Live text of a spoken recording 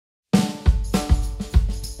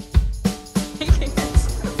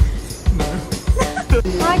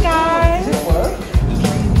Hi guys. Does it work?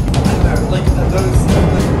 Like those.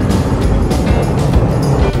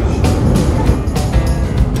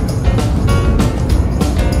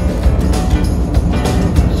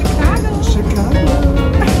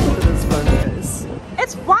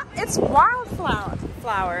 It's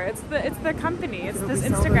Wildflower. It's the company. It's this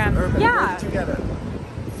Instagram. Yeah.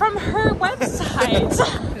 From her website.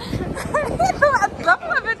 I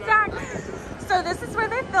love it back. So this is where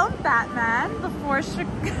they filmed Batman before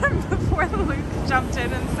Luke jumped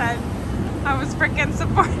in and said I was freaking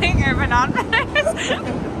supporting Urban Outfitters.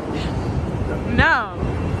 No.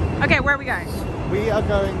 Okay, where are we going? We are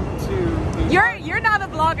going to. You're now the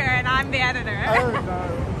blogger and I'm the editor. Oh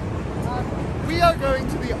no. We are going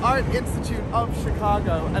to the Art Institute of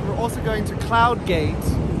Chicago, and we're also going to Cloud Gate,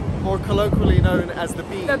 more colloquially known as the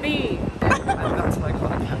Bee. The Bee. And that's an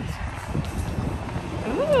iconic house.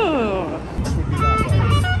 Ooh.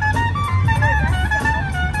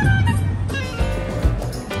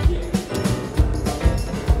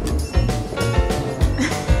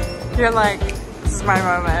 You're like, this is my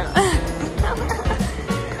moment.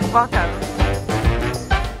 Welcome.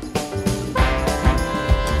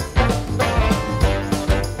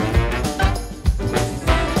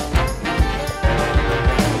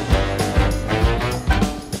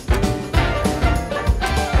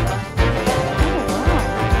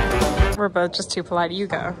 We're both just too polite. You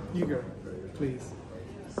go. You go, please.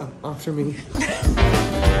 After me.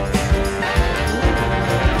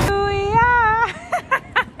 Oh yeah.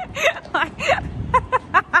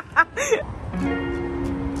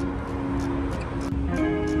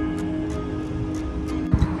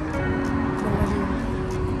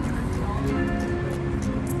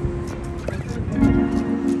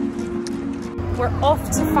 We're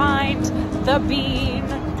off to find the bean,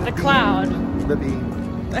 the cloud. The Bee.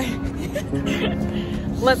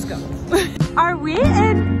 Let's go. Are we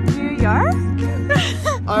in New York?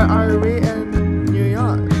 Are we in New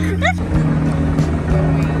York?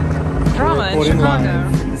 Drama in Chicago.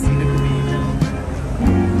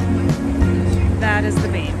 That is the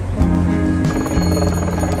bean.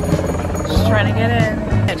 Just trying to get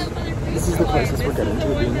in. This is the closest we're getting to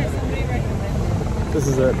the Bee. This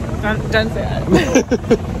is it. Don't say that.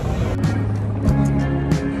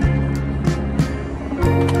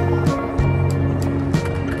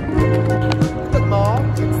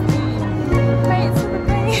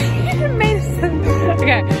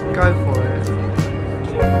 Okay. Go for it.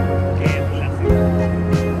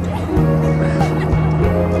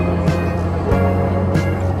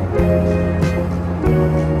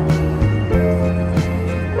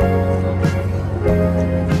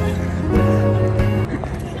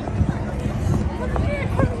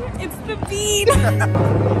 It's the bean.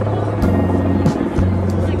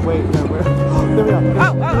 Wait, no, we're. There we are.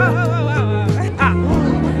 Oh. Ah.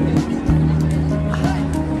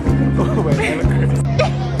 Oh, wait.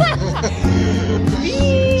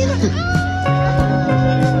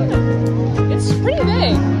 It's pretty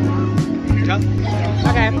big.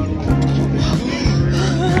 Okay.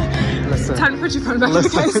 Listen. Time to put your phone back in the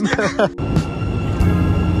case.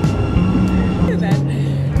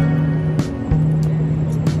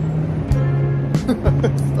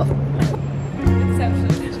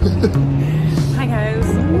 Hi guys,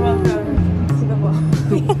 welcome to the vlog.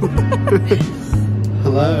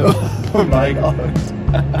 Hello. Oh my god.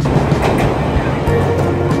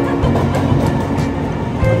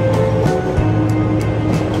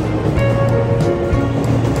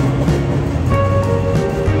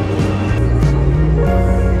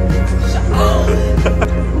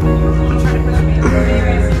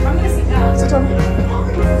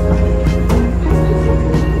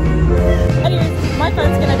 My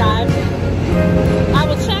phone's gonna die. I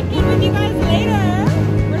will check in with you guys later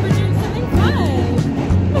when we're doing something fun.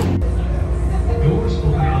 Doors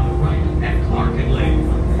open on the right at Clark and Lane.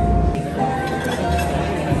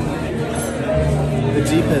 The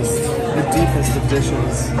deepest of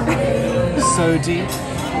dishes. So deep,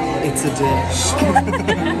 it's a dish.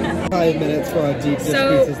 5 minutes for our deep dish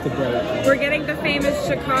pizzas to break. We're getting the famous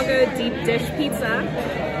Chicago deep dish pizza.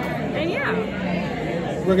 And yeah.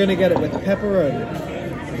 We're gonna get it with pepperoni.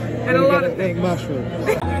 And a lot of things. Mushrooms.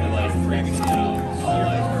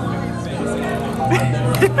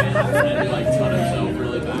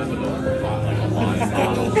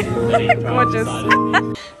 Gorgeous.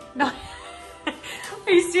 No.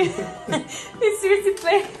 Are you seriously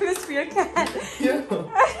playing this for your cat? Yeah.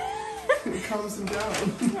 It calms him down.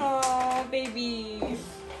 Oh, baby.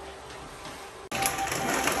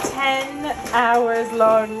 10 hours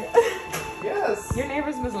long. Yes. Your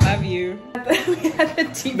neighbors must love you. We had the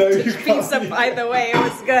deep No, dish you can't. pizza, by the way. It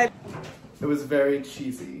was good. It was very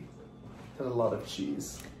cheesy. Had a lot of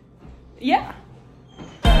cheese. Yeah.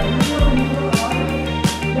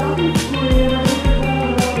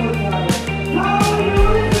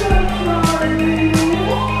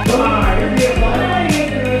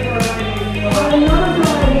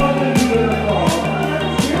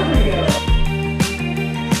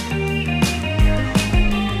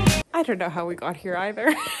 I don't know how we got here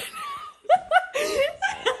either.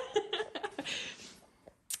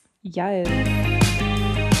 Yes. And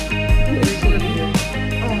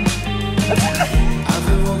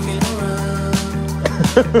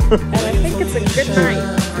I think it's a good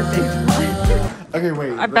night for big fun. Okay,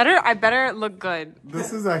 wait. I better look good.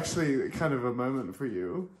 This is actually kind of a moment for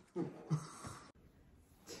you.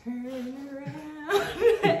 Turn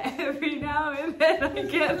around. Every now and then I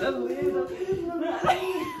get a little.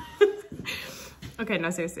 Okay,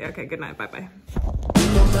 no, seriously. Okay, good night. Bye-bye.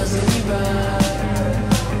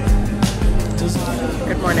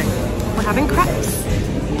 Good morning. We're having crepes.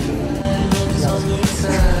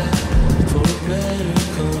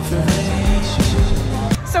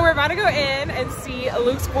 So we're about to go in and see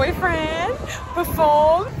Luke's boyfriend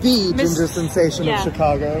perform. The ginger sensation of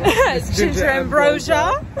Chicago. Ginger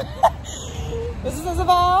Ambrosia. This is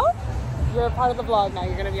Isabel. You're a part of the vlog now.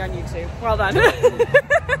 You're going to be on YouTube. Well done.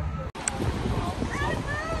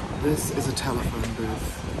 This is a telephone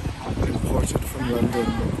booth imported from London.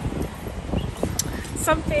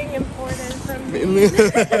 Something important from me.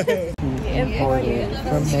 Imported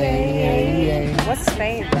from Spain. What's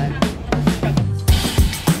Spain then?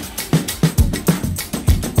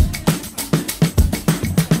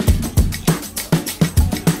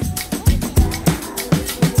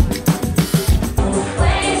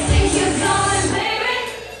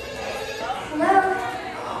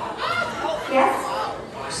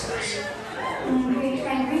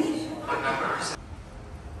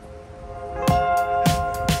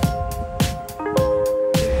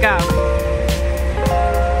 Go.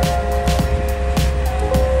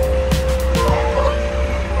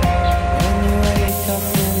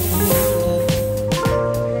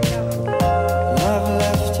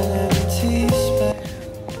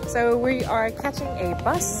 So we are catching a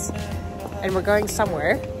bus and we're going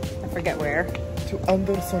somewhere. I forget where. To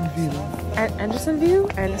Andersonville. Andersonville?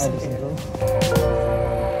 Andersonville.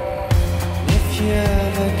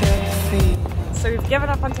 So we've given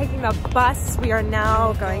up on taking the bus. We are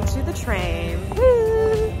now going to the train.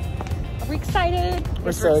 Woo! Are we excited?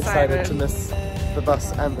 We're so excited to miss the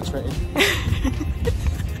bus and the train.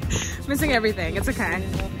 Missing everything. It's okay.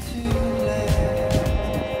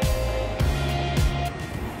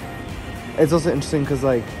 It's also interesting because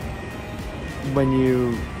like when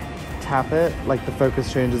you tap it, like the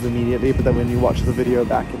focus changes immediately, but then when you watch the video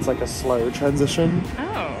back, it's like a slow transition.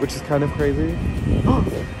 Oh. Which is kind of crazy.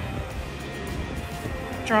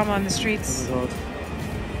 Drama on the streets. Oh my god.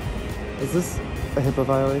 Is this a HIPAA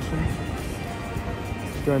violation?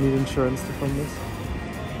 Do I need insurance to film this?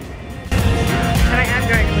 And I am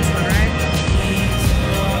going to this one, right?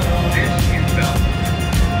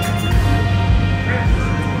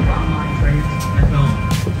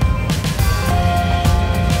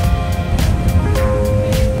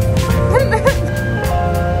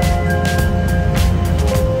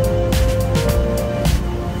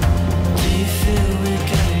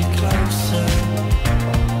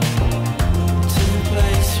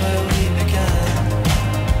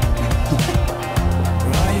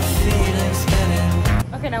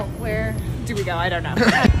 I don't know.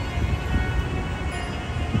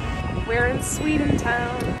 We're in Sweden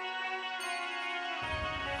town.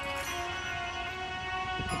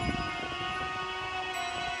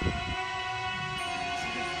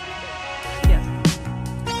 Yes.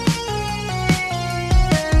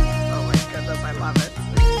 Oh my goodness, I love it.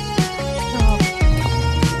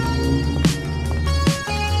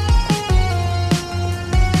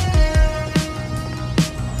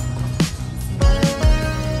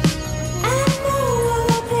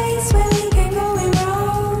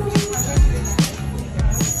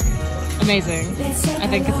 Amazing. I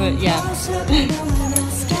think it's a, yeah. I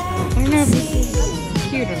don't know if it's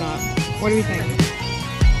cute or not. What do we think?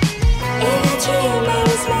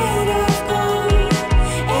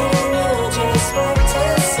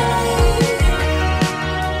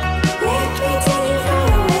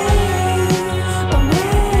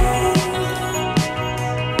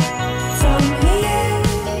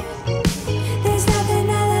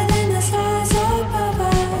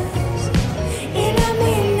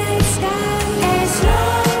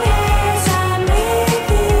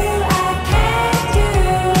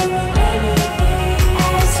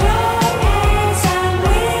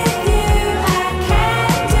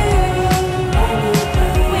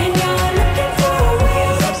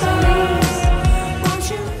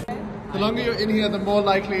 crazier, the more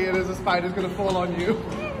likely it is a spider's gonna fall on you.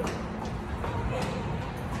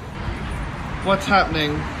 What's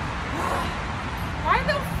happening? Why are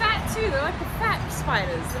they all fat too? They're like the fat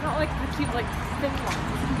spiders. They're not like the cute, like thin ones.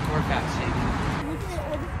 Or fat shaming. Look at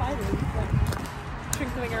all the spiders like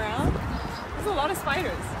twinkling around. There's a lot of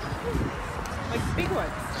spiders. Like big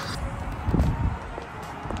ones.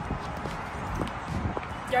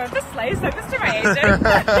 Yo, this sleigh sent this to my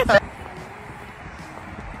agent.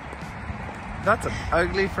 That's an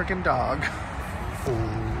ugly freaking dog.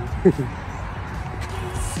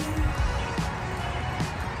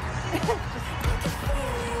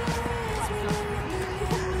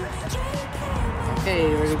 Hey,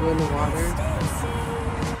 you ready to go in the water?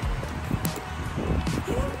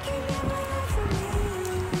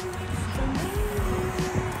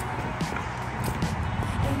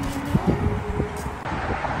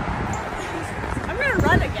 I'm gonna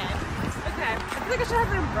run again. Okay. I feel like I should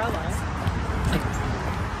have an umbrella.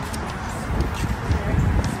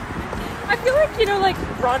 I feel like, you know, like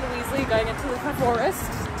Ron Weasley going into the forest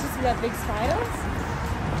to see that big spider.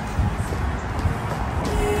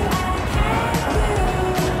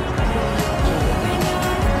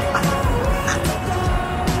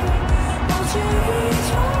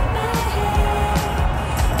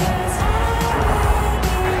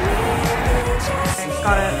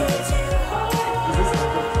 Got it.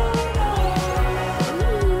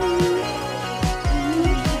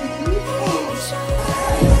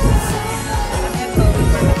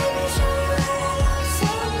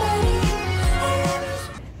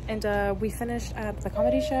 And we finished at the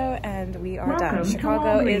comedy show and we are done.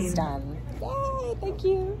 Chicago is done. Yay, thank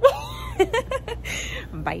you.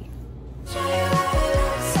 Bye.